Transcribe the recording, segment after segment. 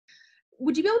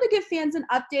would you be able to give fans an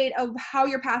update of how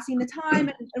you're passing the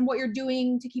time and what you're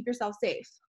doing to keep yourself safe?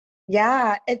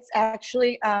 Yeah, it's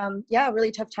actually, a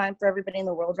really tough time for everybody in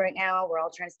the world right now. We're all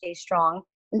trying to stay strong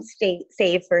and stay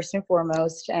safe first and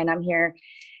foremost. And I'm here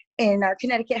in our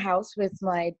Connecticut house with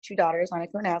my two daughters,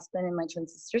 Monica and Aspen, and my twin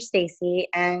sister, Stacy.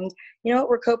 And,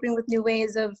 we're coping with new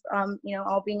ways of,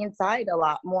 all being inside a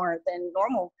lot more than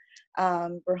normal.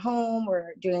 We're home,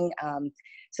 we're doing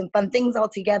some fun things all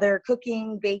together,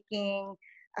 cooking, baking,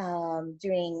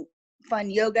 doing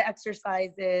fun yoga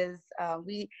exercises.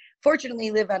 We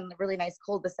fortunately live on a really nice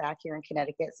cul-de-sac here in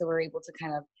Connecticut, so we're able to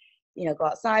kind of, go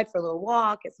outside for a little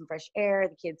walk, get some fresh air.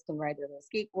 The kids can ride their little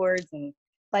skateboards and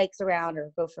bikes around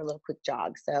or go for a little quick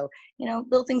jog. So,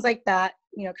 little things like that,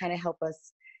 kind of help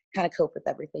us kind of cope with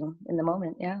everything in the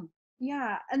moment. Yeah.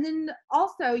 Yeah. And then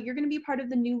also you're going to be part of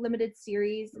the new limited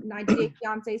series, 90 Day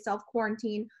Fiancé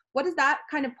Self-Quarantine. What is that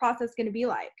kind of process going to be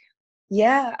like?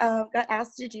 Yeah, got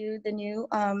asked to do the new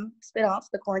spinoff,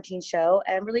 the quarantine show,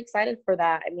 and I'm really excited for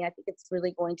that. I mean, I think it's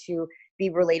really going to be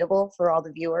relatable for all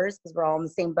the viewers because we're all in the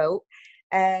same boat.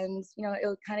 And,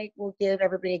 it kind of will give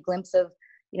everybody a glimpse of,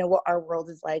 what our world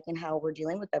is like and how we're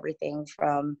dealing with everything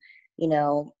from,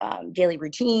 daily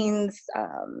routines,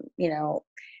 and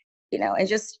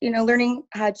just, learning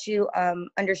how to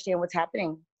understand what's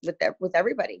happening with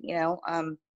everybody,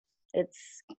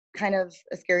 it's kind of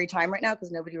a scary time right now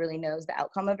because nobody really knows the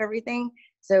outcome of everything.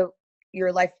 So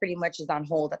your life pretty much is on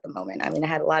hold at the moment. I mean, I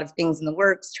had a lot of things in the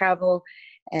works, travel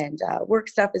and work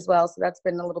stuff as well. So that's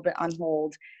been a little bit on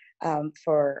hold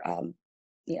for,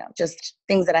 just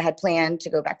things that I had planned to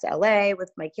go back to LA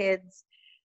with my kids.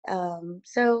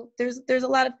 So there's a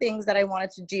lot of things that I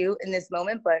wanted to do in this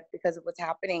moment, but because of what's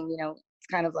happening, it's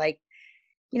kind of like,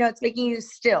 it's making you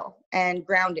still and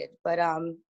grounded, but,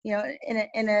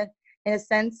 in a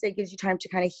sense, it gives you time to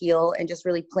kind of heal and just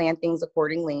really plan things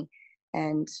accordingly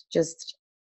and just,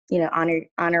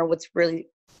 honor what's really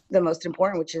the most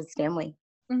important, which is family.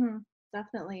 Mm-hmm,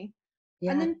 definitely.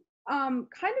 Yeah. And then kind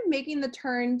of making the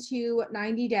turn to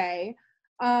 90 Day.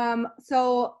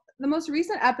 So the most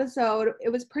recent episode, it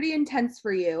was pretty intense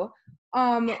for you.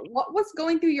 What was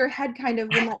going through your head kind of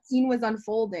when that scene was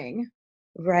unfolding?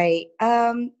 Right.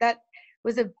 That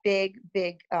was a big,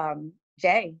 big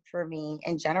day for me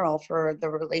in general for the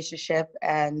relationship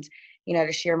and,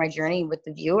 to share my journey with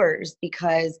the viewers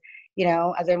because,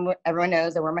 as everyone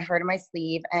knows, I wear my heart on my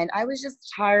sleeve. And I was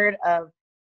just tired of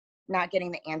not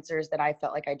getting the answers that I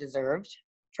felt like I deserved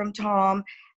from Tom.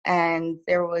 And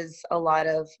there was a lot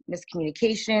of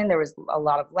miscommunication. There was a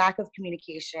lot of lack of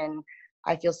communication.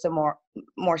 I feel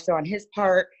more so on his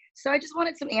part. So I just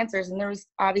wanted some answers. And there was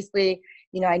obviously,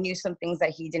 I knew some things that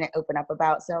he didn't open up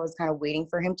about. So I was kind of waiting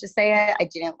for him to say it. I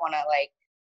didn't want to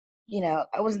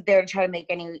I wasn't there to try to make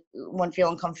anyone feel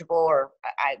uncomfortable or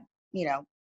I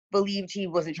believed he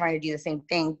wasn't trying to do the same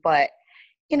thing. But,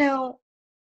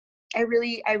 I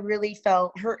really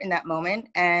felt hurt in that moment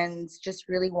and just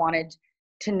really wanted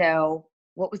to know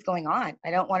what was going on.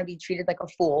 I don't want to be treated like a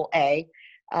fool, I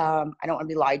don't want to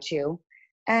be lied to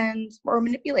or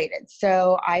manipulated.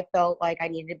 So I felt like I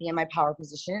needed to be in my power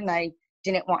position and I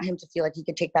didn't want him to feel like he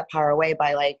could take that power away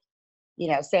by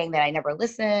saying that I never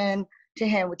listened to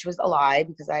him, which was a lie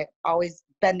because I've always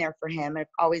been there for him. I've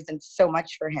always done so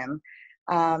much for him.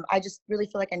 I just really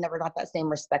feel like I never got that same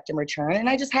respect in return. And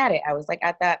I just had it. I was like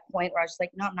at that point where I was just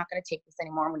like, no, I'm not going to take this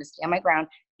anymore. I'm going to stand my ground,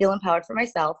 feel empowered for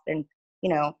myself and,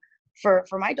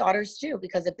 for my daughters too,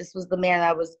 because if this was the man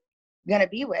I was going to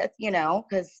be with,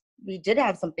 because we did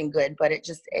have something good, but it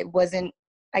wasn't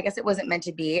meant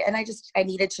to be. And I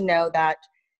needed to know that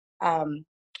I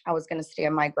was going to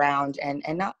stand my ground and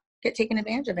not get taken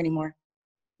advantage of anymore.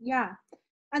 Yeah.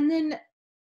 And then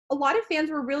a lot of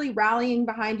fans were really rallying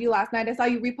behind you last night. I saw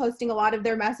you reposting a lot of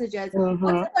their messages. Mm-hmm.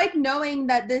 What's it like knowing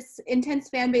that this intense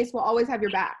fan base will always have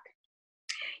your back?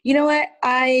 You know what?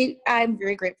 I'm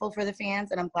very grateful for the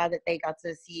fans, and I'm glad that they got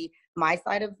to see my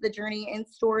side of the journey and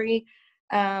story.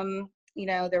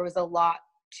 There was a lot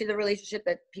to the relationship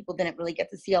that people didn't really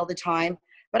get to see all the time,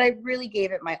 but I really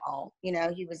gave it my all.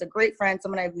 He was a great friend,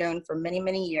 someone I've known for many,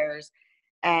 many years,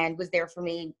 and was there for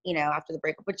me, after the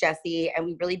breakup with Jesse, and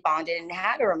we really bonded and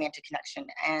had a romantic connection.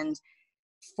 And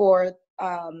for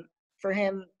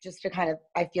him just to kind of,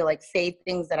 I feel like, say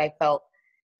things that I felt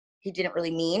he didn't really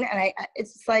mean. And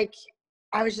it's just like,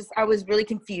 I was really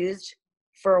confused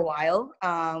for a while.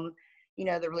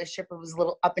 The relationship was a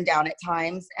little up and down at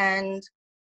times. And,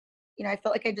 I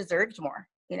felt like I deserved more,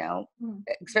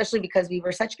 especially because we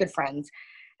were such good friends.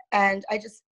 And I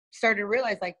just started to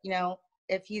realize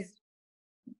if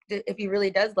he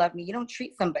really does love me, you don't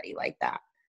treat somebody like that.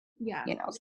 Yeah.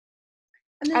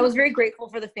 And I then was very grateful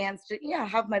for the fans to,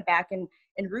 have my back and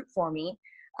root for me.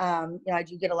 I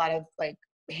do get a lot of like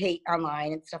hate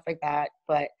online and stuff like that,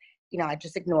 but I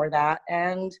just ignore that.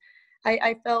 And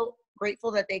I felt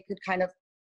grateful that they could kind of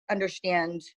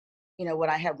understand, what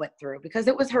I had went through, because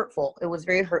it was hurtful. It was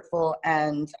very hurtful.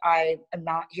 And I am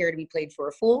not here to be played for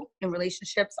a fool in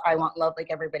relationships. I want love like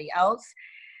everybody else.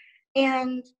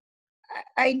 And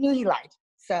I knew he lied.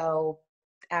 So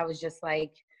I was just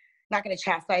like, not going to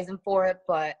chastise him for it,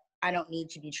 but I don't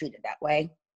need to be treated that way.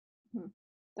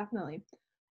 Definitely.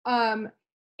 And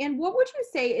what would you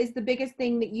say is the biggest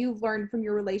thing that you've learned from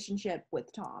your relationship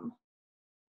with Tom?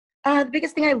 The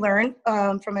biggest thing I learned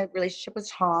from my relationship with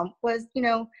Tom was,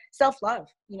 self-love.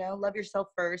 Love yourself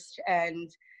first. And,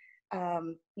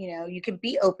 you can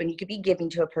be open, you could be giving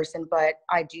to a person, but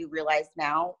I do realize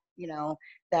now,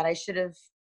 that I should have,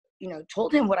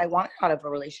 told him what I wanted out of a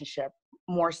relationship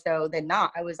more so than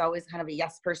not. I was always kind of a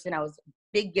yes person. I was a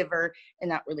big giver in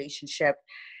that relationship.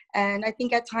 And I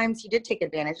think at times he did take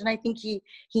advantage. And I think he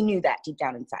knew that deep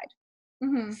down inside.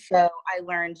 Mm-hmm. So I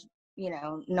learned,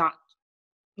 not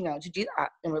to do that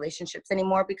in relationships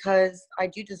anymore, because I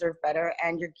do deserve better,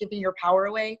 and you're giving your power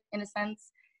away in a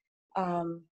sense.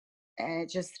 And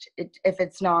if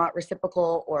it's not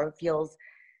reciprocal or feels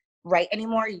right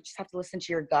anymore, you just have to listen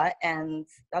to your gut. And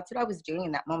that's what I was doing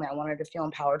in that moment. I wanted to feel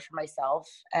empowered for myself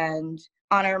and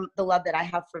honor the love that I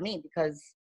have for me, because,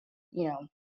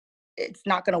 it's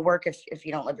not going to work if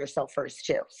you don't love yourself first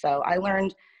too. So I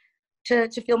learned to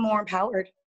feel more empowered.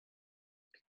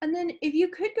 And then if you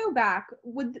could go back,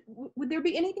 would there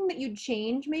be anything that you'd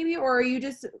change maybe, or are you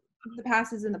just the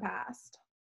past is in the past?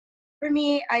 For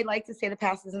me, I like to say the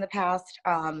past is in the past.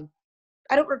 I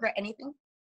don't regret anything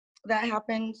that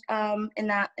happened in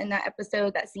that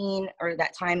episode, that scene, or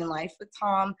that time in life with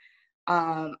Tom.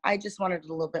 I just wanted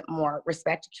a little bit more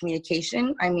respect,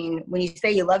 communication. I mean, when you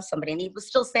say you love somebody, and he was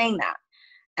still saying that.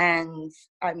 And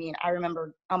I mean, I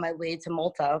remember on my way to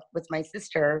Malta with my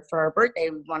sister for our birthday,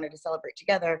 we wanted to celebrate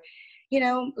together.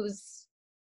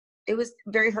 It was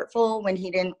very hurtful when he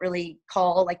didn't really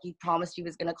call like he promised he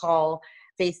was going to call,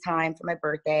 FaceTime for my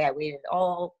birthday. I waited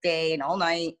all day and all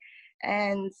night.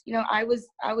 And, I was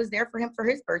there for him for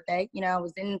his birthday. I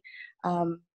was in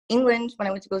England when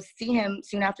I went to go see him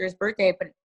soon after his birthday, but,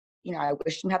 I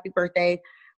wished him happy birthday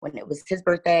when it was his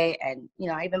birthday. And,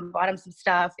 I even bought him some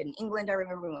stuff in England. I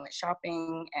remember we went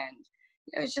shopping, and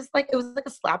it was like a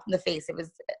slap in the face. It was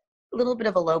a little bit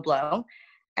of a low blow.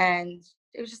 And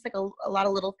it was just like a lot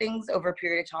of little things over a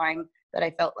period of time that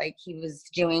I felt like he was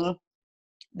doing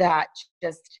that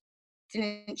just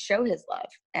didn't show his love.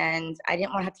 And I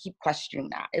didn't want to have to keep questioning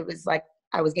that. It was like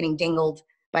I was getting dangled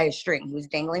by a string. He was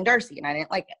dangling Darcey, and I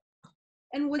didn't like it.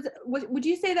 And would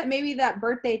you say that maybe that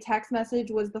birthday text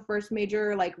message was the first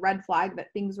major like red flag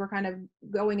that things were kind of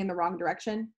going in the wrong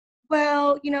direction?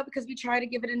 Well, because we tried to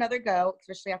give it another go,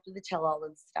 especially after the tell-all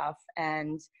and stuff.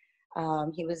 And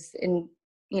he was in,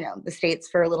 the States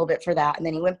for a little bit for that. And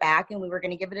then he went back, and we were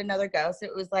going to give it another go. So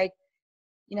it was like,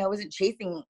 I wasn't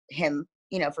chasing him,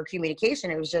 for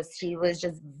communication. It was just, he was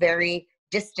just very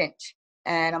distant.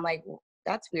 And I'm like, well,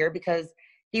 that's weird, because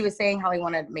he was saying how he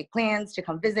wanted to make plans to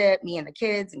come visit me and the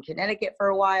kids in Connecticut for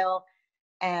a while.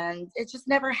 And it just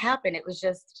never happened. It was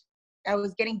just, I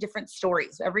was getting different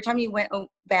stories. Every time he went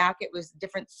back, it was a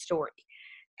different story.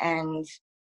 And,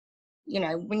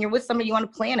 when you're with somebody, you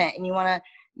want to plan it, and you want to,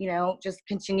 just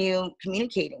continue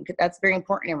communicating, because that's very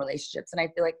important in relationships. And I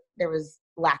feel like there was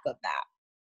lack of that.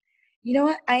 You know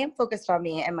what? I am focused on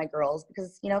me and my girls,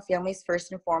 because, family's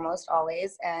first and foremost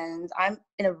always. And I'm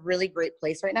in a really great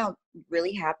place right now. I'm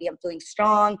really happy. I'm feeling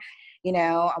strong.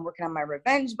 I'm working on my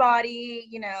revenge body,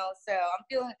 so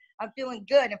I'm feeling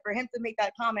good. And for him to make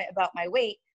that comment about my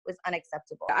weight was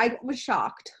unacceptable. I was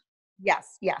shocked.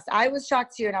 Yes. I was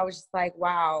shocked too. And I was just like,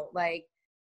 wow, like,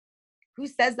 who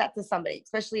says that to somebody,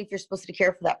 especially if you're supposed to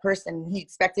care for that person? He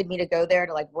expected me to go there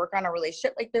to like work on a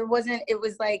relationship. Like it was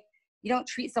like, you don't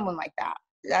treat someone like that.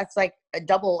 That's like a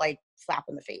double like slap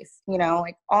in the face,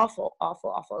 like awful, awful,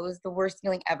 awful. It was the worst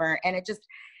feeling ever. And it just,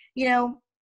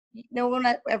 no one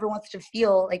ever wants to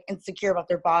feel like insecure about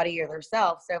their body or their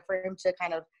self. So for him to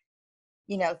kind of,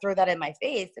 throw that in my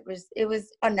face, it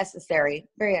was unnecessary,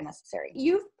 very unnecessary.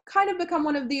 You've kind of become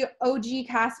one of the OG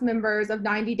cast members of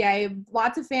 90 Day.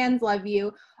 Lots of fans love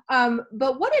you.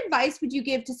 But what advice would you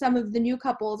give to some of the new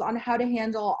couples on how to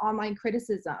handle online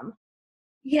criticism?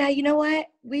 Yeah, you know what?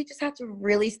 We just have to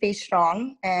really stay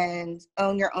strong and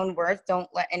own your own worth. Don't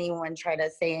let anyone try to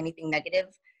say anything negative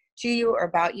to you or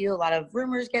about you. A lot of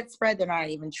rumors get spread. They're not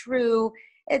even true.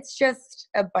 It's just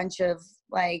a bunch of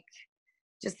like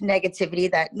just negativity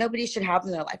that nobody should have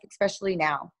in their life, especially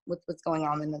now with what's going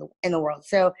on in the world.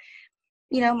 So,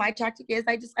 my tactic is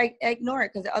I ignore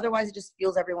it, because otherwise it just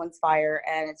fuels everyone's fire.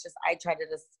 And it's just, I try to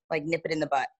just like nip it in the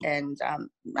butt and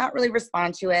not really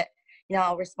respond to it.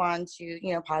 I'll respond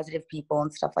to, positive people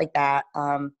and stuff like that.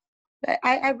 But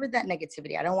I read that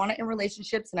negativity. I don't want it in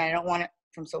relationships, and I don't want it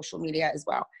from social media as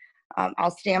well.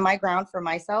 I'll stand my ground for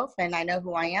myself, and I know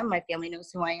who I am. My family knows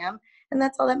who I am. And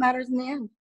that's all that matters in the end.